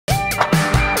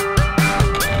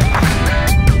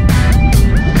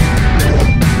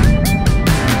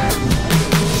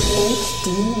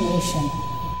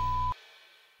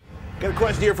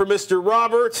question here for Mr.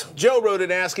 Robert. Joe wrote in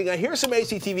asking, I hear some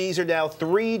HDTVs are now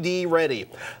 3D ready.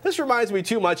 This reminds me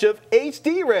too much of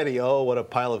HD ready. Oh, what a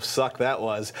pile of suck that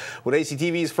was. When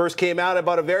HDTVs first came out, I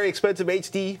bought a very expensive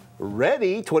HD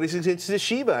ready 26-inch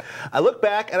Toshiba. I look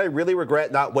back and I really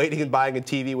regret not waiting and buying a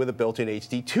TV with a built-in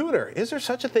HD tuner. Is there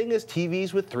such a thing as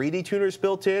TVs with 3D tuners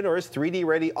built in, or is 3D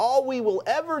ready all we will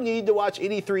ever need to watch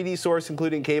any 3D source,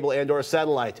 including cable and/or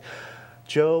satellite?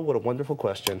 Joe, what a wonderful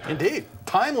question. Indeed.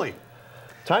 Timely.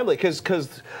 Timely,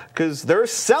 because they're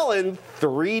selling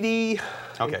 3D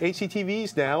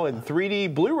HDTVs now and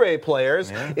 3D Blu-ray players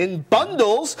in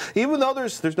bundles, even though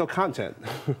there's no content.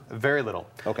 Very little.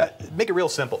 Okay. Make it real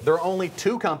simple. There are only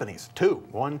two companies, two,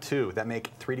 that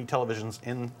make 3D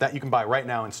televisions that you can buy right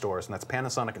now in stores, and that's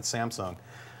Panasonic and Samsung.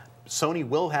 Sony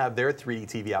will have their 3D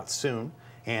TV out soon,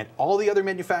 and all the other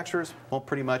manufacturers, well,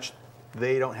 pretty much,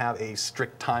 they don't have a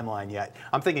strict timeline yet.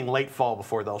 I'm thinking late fall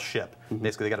before they'll ship.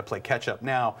 Basically, they got to play catch up.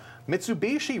 Now,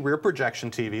 Mitsubishi rear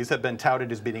projection TVs have been touted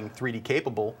as being 3D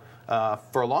capable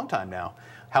for a long time now.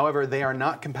 However, they are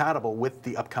not compatible with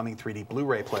the upcoming 3D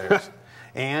Blu-ray players.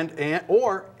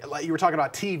 Or, like you were talking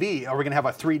about TV, are we going to have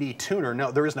a 3D tuner?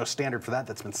 No, there is no standard for that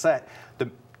that's been set.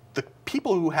 The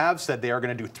people who have said they are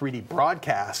going to do 3D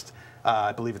broadcast,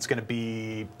 I believe it's going to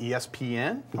be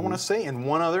ESPN, I want to say, and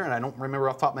one other, and I don't remember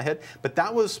off the top of my head, but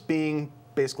that was being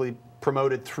basically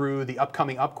promoted through the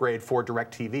upcoming upgrade for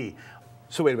DirecTV.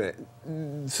 So wait a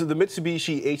minute. So the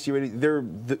Mitsubishi HD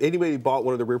ready, anybody who bought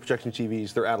one of the rear projection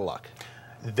TVs, they're out of luck.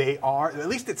 They are, at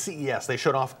least at CES, they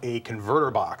showed off a converter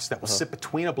box that will sit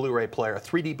between a Blu-ray player, a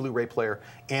 3D Blu-ray player,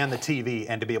 and the TV,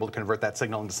 and to be able to convert that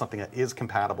signal into something that is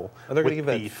compatible with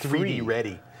the 3D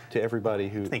ready. To everybody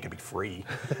who... I think it'd be free.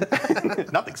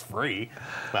 Nothing's free.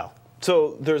 Well...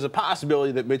 So there's a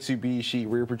possibility that Mitsubishi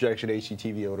rear projection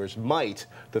HDTV owners might,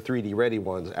 the 3D ready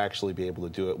ones, actually be able to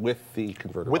do it with the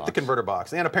converter box. With the converter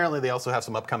box. And apparently they also have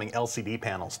some upcoming LCD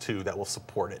panels, too, that will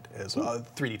support it as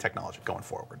 3D technology going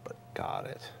forward. But got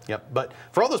it. Yep. But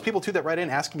for all those people, too, that write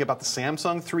in asking about the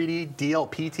Samsung 3D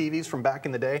DLP TVs from back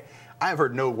in the day, I've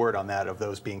heard no word on that of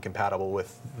those being compatible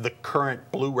with the current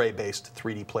Blu-ray-based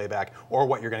 3D playback or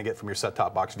what you're going to get from your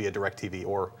set-top box via DirecTV,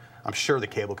 or I'm sure the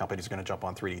cable companies are going to jump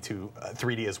on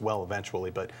 3D as well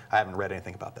eventually, but I haven't read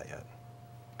anything about that yet.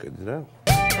 Good to know.